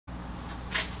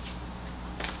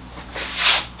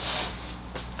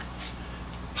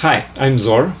Hi, I'm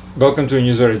Zor. Welcome to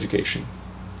Unizor Education.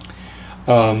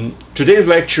 Today's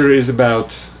lecture is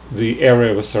about the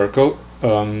area of a circle.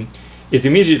 It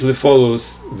immediately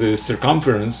follows the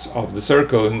circumference of the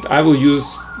circle, and I will use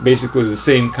basically the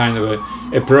same kind of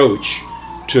approach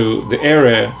to the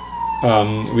area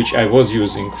which I was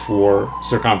using for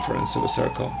circumference of a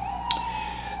circle.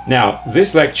 Now,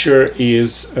 this lecture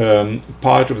is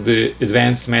part of the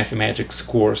advanced mathematics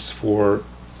course for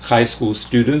high school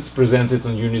students presented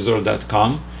on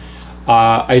Unizor.com.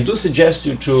 I do suggest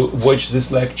you to watch this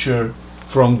lecture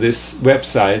from this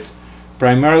website,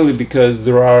 primarily because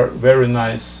there are very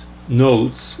nice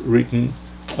notes written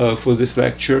for this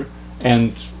lecture,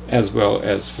 and as well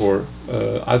as for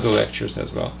other lectures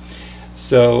as well.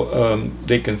 So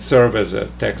they can serve as a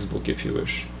textbook if you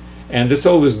wish. And it's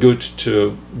always good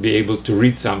to be able to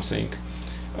read something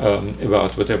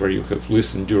about whatever you have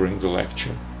listened during the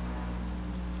lecture.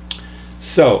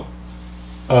 So,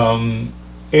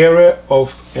 area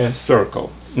of a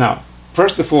circle. Now,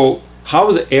 first of all,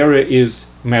 how the area is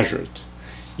measured.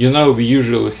 You know, we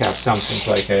usually have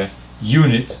something like a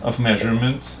unit of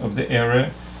measurement of the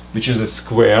area, which is a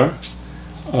square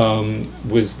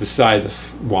with the side of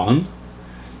 1.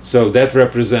 So that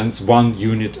represents 1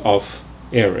 unit of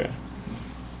area.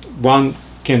 1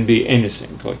 can be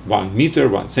anything, like 1 meter,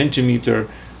 1 centimeter,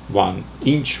 1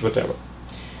 inch, whatever.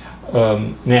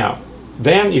 Now,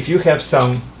 then if you have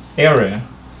some area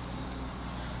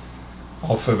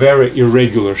of a very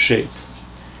irregular shape,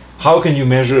 how can you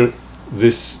measure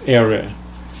this area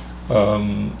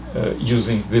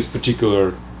using this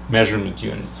particular measurement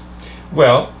unit?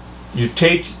 Well, you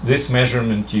take this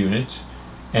measurement unit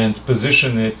and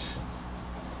position it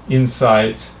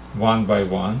inside 1 by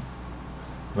 1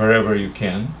 wherever you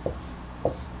can.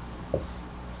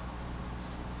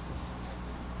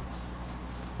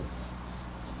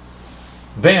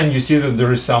 Then you see that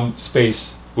there is some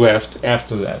space left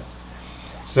after that.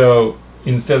 So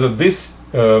instead of this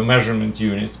measurement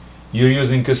unit, you're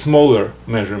using a smaller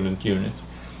measurement unit.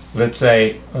 Let's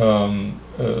say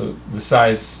the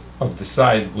size of the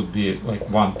side would be like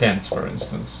 1/10, for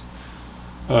instance,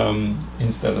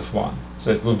 instead of 1.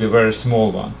 So it will be a very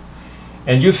small one.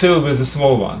 And you fill with the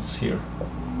small ones here.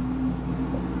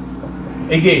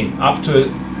 Again, up to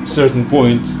a certain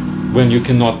point when you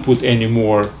cannot put any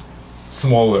more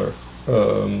smaller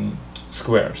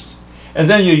squares. And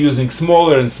then you're using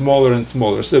smaller and smaller and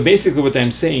smaller. So basically what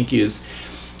I'm saying is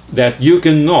that you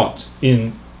cannot,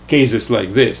 in cases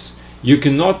like this, you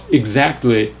cannot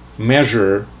exactly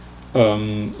measure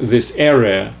this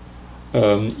area.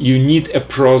 You need a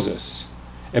process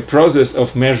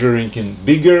of measuring in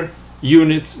bigger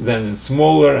units, then in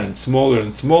smaller and smaller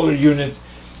and smaller units,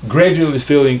 gradually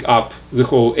filling up the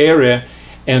whole area.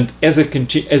 And as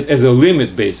a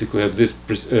limit, basically, of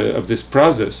this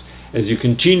process, as you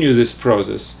continue this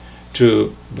process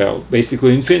to, well,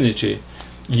 basically infinity,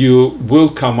 you will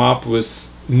come up with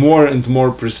more and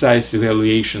more precise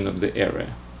evaluation of the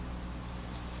area.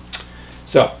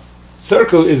 So,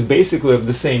 circle is basically of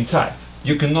the same type.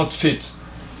 You cannot fit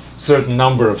certain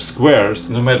number of squares,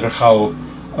 no matter how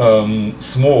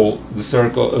small the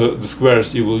circle, the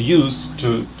squares you will use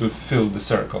to fill the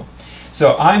circle.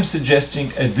 So I'm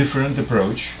suggesting a different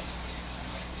approach,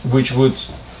 which would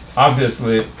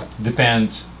obviously depend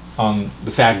on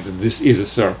the fact that this is a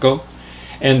circle.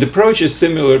 And the approach is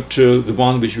similar to the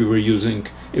one which we were using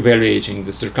evaluating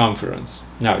the circumference.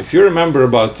 Now, if you remember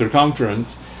about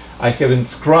circumference, I have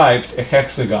inscribed a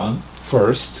hexagon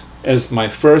first as my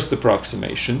first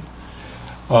approximation.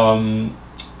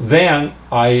 Then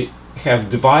I have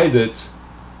divided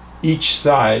each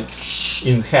side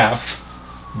in half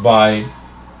by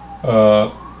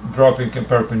dropping a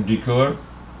perpendicular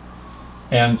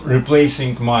and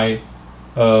replacing my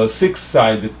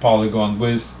 6-sided polygon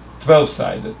with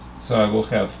 12-sided. So I will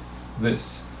have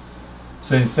this.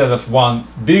 So instead of 1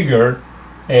 bigger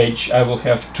edge, I will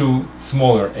have 2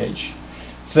 smaller edge.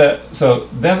 So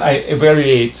then I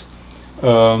evaluate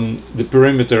the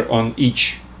perimeter on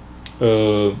each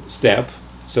step.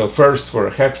 So first for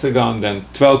a hexagon, then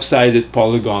 12-sided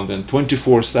polygon, then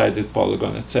 24-sided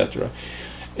polygon, etc.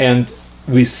 And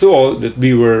we saw that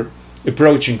we were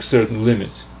approaching certain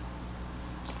limit.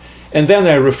 And then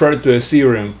I referred to a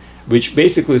theorem which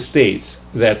basically states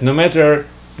that no matter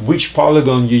which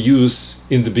polygon you use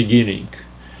in the beginning,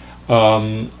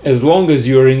 as long as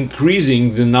you're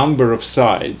increasing the number of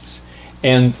sides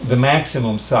and the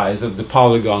maximum size of the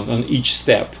polygon on each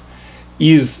step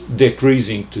is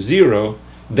decreasing to 0,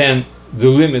 then the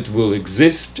limit will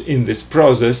exist in this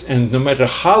process, and no matter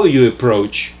how you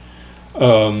approach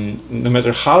no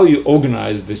matter how you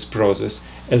organize this process,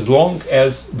 as long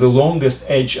as the longest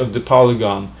edge of the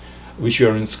polygon which you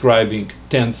are inscribing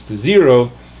tends to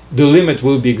 0, the limit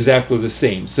will be exactly the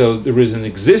same. So there is an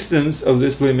existence of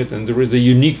this limit and there is a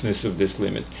uniqueness of this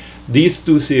limit. These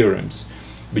two theorems,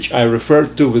 which I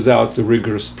referred to without the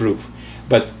rigorous proof,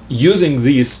 but using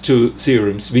these two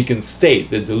theorems, we can state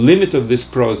that the limit of this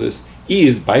process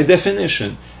is, by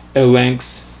definition, a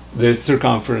length, the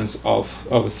circumference of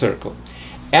a circle.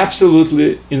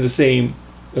 Absolutely in the same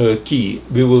key,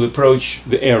 we will approach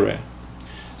the area.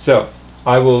 So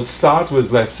I will start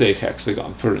with, let's say,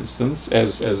 hexagon, for instance,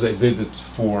 as I did it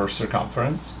for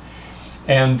circumference.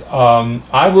 And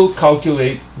I will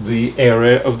calculate the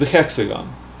area of the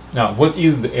hexagon. Now, what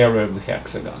is the area of the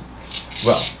hexagon?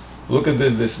 Well, look at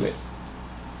it this way.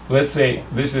 Let's say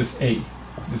this is A,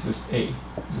 this is A,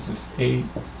 this is A,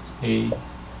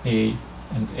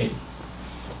 and A.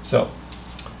 So,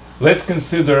 let's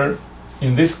consider,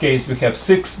 in this case, we have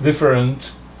 6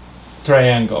 different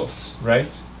triangles,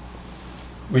 right?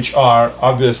 Which are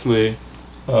obviously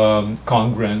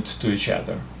congruent to each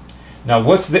other. Now,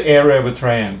 what's the area of a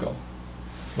triangle?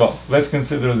 Well, let's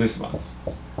consider this one,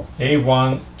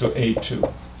 A1 to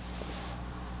A2.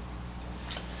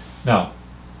 Now,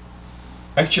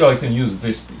 actually I can use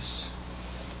this piece.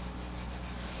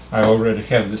 I already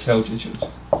have this altitude.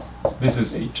 This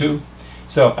is A2.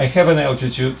 So I have an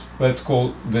altitude, let's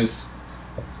call this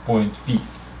point P.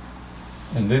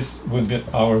 And this would be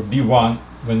our B1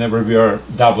 whenever we are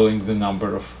doubling the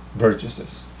number of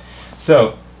vertices.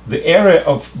 So the area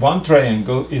of one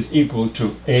triangle is equal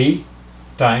to A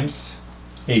times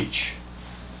H.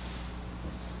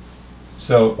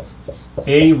 So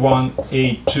A1,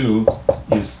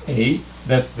 A2 is A,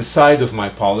 that's the side of my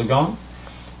polygon,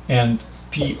 and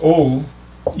PO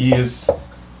is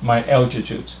my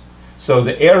altitude. So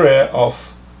the area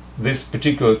of this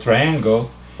particular triangle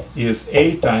is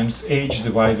A times H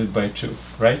divided by 2,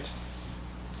 right?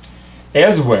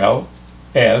 As well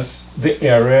as the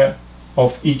area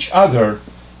of each other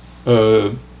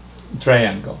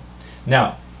triangle.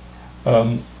 Now,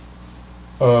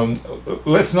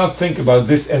 let's not think about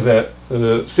this as a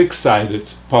 6-sided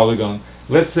polygon.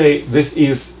 Let's say this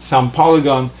is some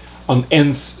polygon on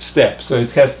nth step, so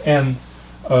it has n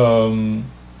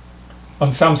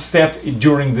on some step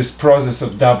during this process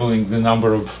of doubling the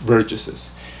number of vertices.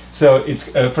 So it,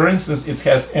 for instance, it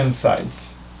has n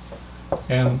sides.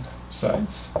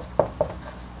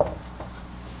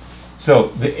 So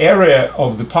the area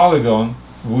of the polygon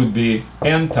would be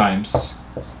n times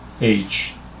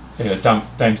h,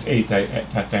 times a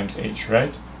times h,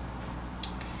 right?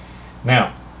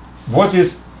 Now, what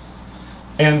is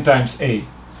n times a?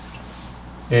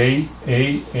 A,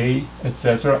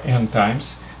 etc., n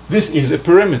times. This is a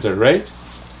perimeter, right?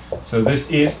 So this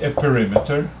is a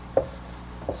perimeter.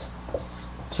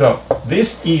 So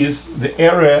this is the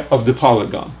area of the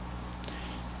polygon.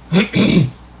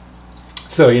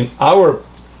 So in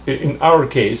our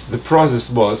case, the process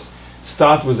was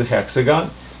start with a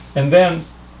hexagon and then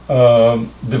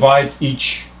divide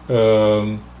each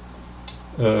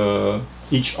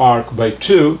arc by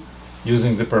 2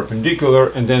 using the perpendicular,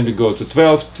 and then we go to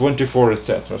 12, 24,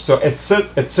 etc. So at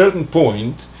certain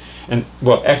point, and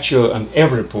well, actually on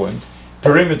every point,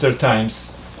 perimeter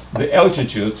times the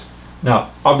altitude. Now,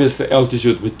 obviously,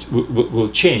 altitude will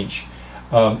change,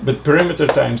 but perimeter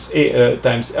times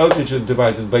altitude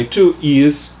divided by 2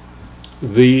 is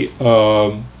the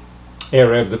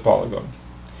area of the polygon.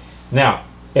 Now,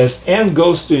 as n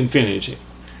goes to infinity,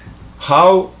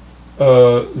 how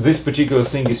this particular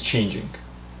thing is changing?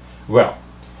 Well,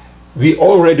 we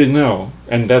already know,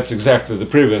 and that's exactly the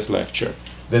previous lecture,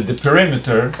 that the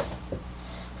perimeter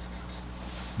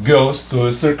goes to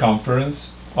a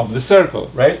circumference of the circle,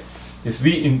 right? If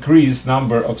we increase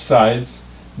number of sides,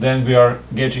 then we are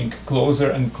getting closer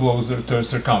and closer to a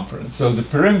circumference. So the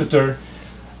perimeter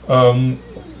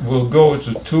will go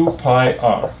to 2 pi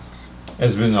r,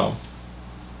 as we know.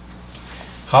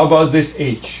 How about this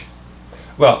h?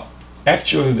 Well,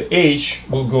 actually the h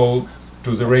will go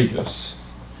to the radius,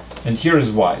 and here is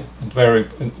why. And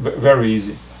very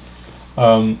easy.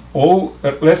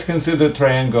 Let's consider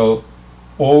triangle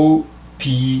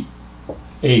OPA.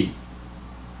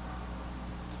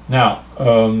 Now,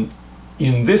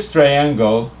 in this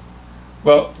triangle,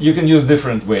 well, you can use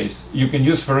different ways. You can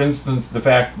use, for instance, the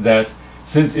fact that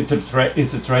since it's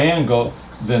a triangle,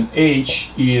 then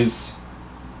h is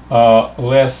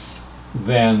less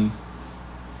than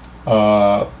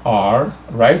r,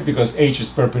 right? Because h is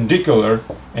perpendicular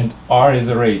and r is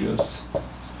a radius.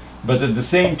 But at the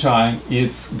same time,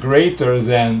 it's greater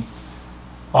than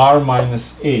r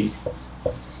minus a.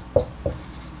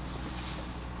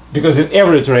 Because in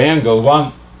every triangle,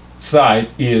 one side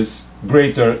is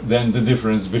greater than the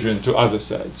difference between two other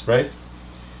sides, right?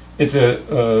 It's the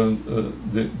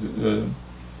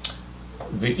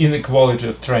inequality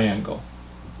of triangle.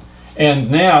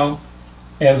 And now,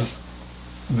 as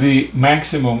the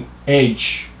maximum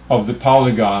edge of the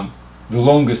polygon, the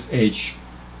longest edge,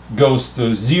 goes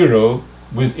to 0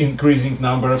 with increasing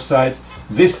number of sides,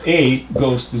 this A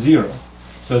goes to 0.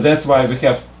 So that's why we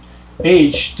have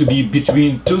H to be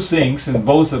between two things, and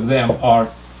both of them are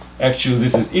actually,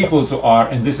 this is equal to R,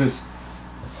 and this is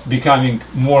becoming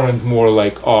more and more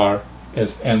like R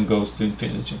as n goes to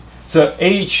infinity. So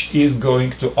H is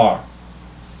going to R.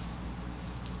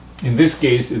 In this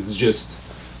case, it's just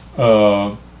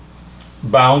bounded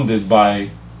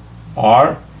by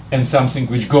R and something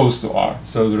which goes to R.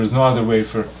 So there is no other way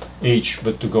for H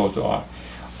but to go to R.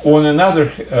 On another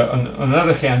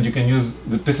hand, you can use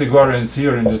the Pythagorean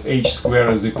theorem that H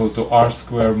squared is equal to R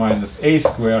squared minus A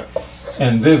squared,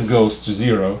 and this goes to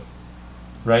 0,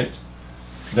 right?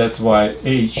 That's why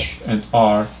H and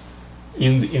R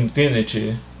in the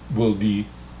infinity will be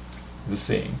the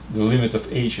same. The limit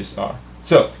of H is R.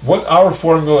 So what our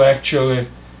formula actually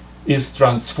is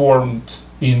transformed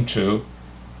into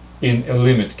in a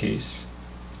limit case?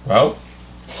 Well,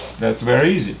 that's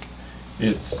very easy.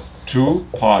 It's 2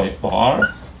 pi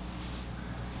r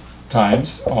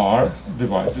times r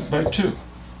divided by 2,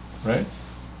 right?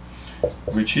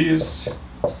 Which is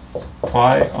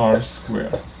pi r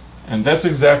squared. And that's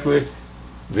exactly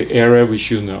the area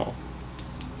which you know.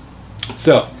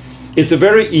 So it's a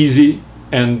very easy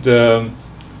and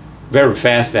very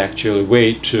fast actually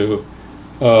way to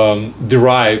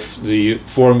derive the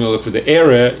formula for the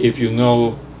area if you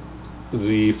know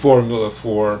the formula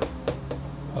for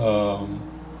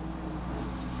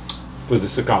the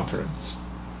circumference.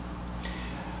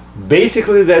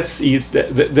 Basically, that's it.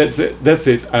 That's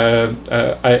it.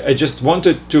 I just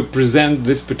wanted to present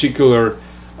this particular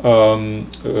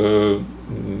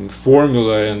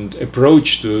formula and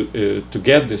approach to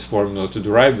get this formula, to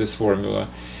derive this formula,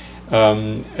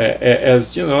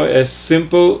 as you know, as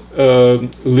simple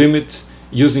limit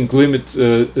using limit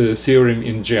theorem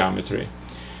in geometry.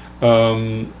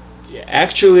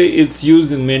 Actually, it's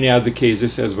used in many other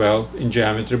cases as well in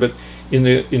geometry, but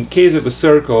in case of a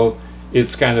circle,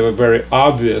 it's kind of a very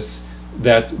obvious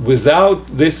that without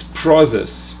this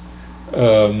process,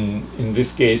 in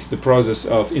this case the process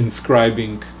of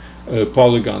inscribing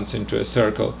polygons into a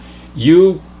circle,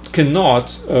 you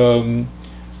cannot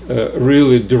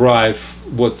really derive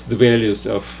what's the values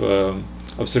of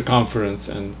circumference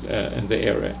and the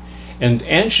area. And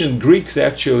ancient Greeks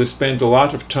actually spent a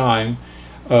lot of time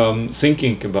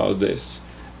thinking about this.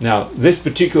 Now, this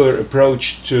particular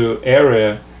approach to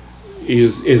area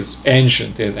is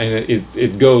ancient, and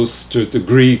it goes to the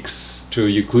Greeks, to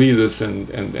Euclides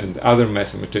and other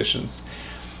mathematicians.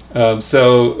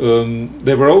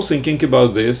 They were all thinking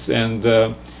about this, and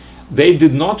they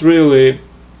did not really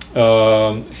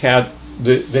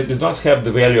they did not have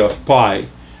the value of pi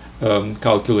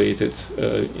calculated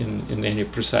in any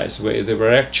precise way. They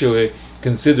were actually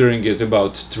considering it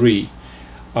about 3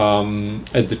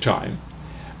 at the time.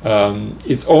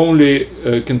 It's only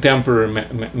contemporary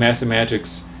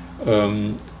mathematics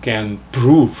can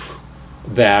prove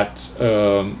that,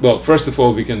 well, first of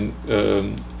all, we can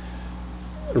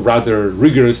rather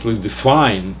rigorously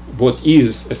define what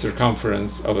is a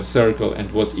circumference of a circle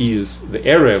and what is the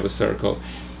area of a circle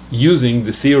using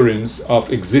the theorems of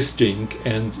existing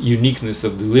and uniqueness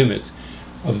of the limit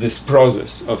of this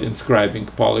process of inscribing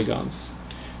polygons.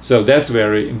 So that's a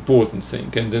very important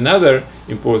thing. And another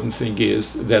important thing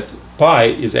is that pi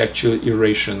is actually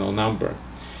irrational number.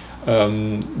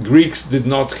 Greeks did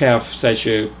not have such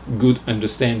a good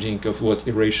understanding of what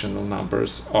irrational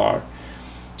numbers are.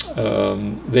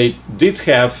 They did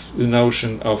have the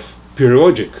notion of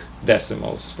periodic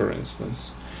decimals, for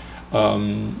instance,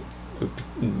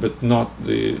 but not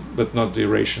the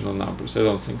irrational numbers. I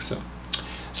don't think so.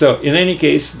 So in any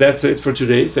case, that's it for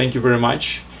today. Thank you very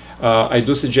much. I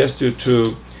do suggest you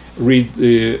to read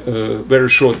the very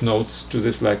short notes to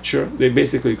this lecture. They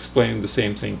basically explain the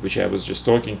same thing which I was just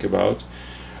talking about.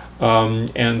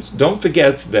 And don't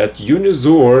forget that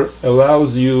Unizor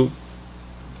allows you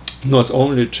not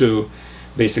only to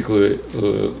basically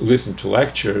listen to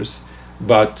lectures,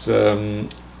 but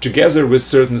together with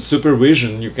certain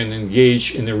supervision, you can engage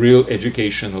in a real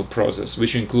educational process,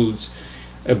 which includes,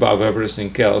 above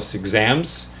everything else,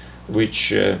 exams,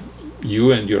 which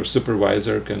you and your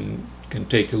supervisor can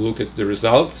take a look at the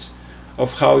results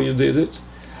of how you did it,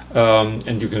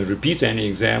 and you can repeat any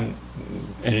exam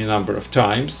any number of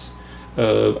times.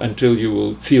 until you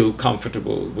will feel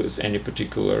comfortable with any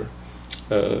particular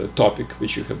topic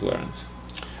which you have learned.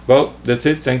 Well, that's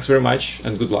it. Thanks very much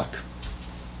and good luck.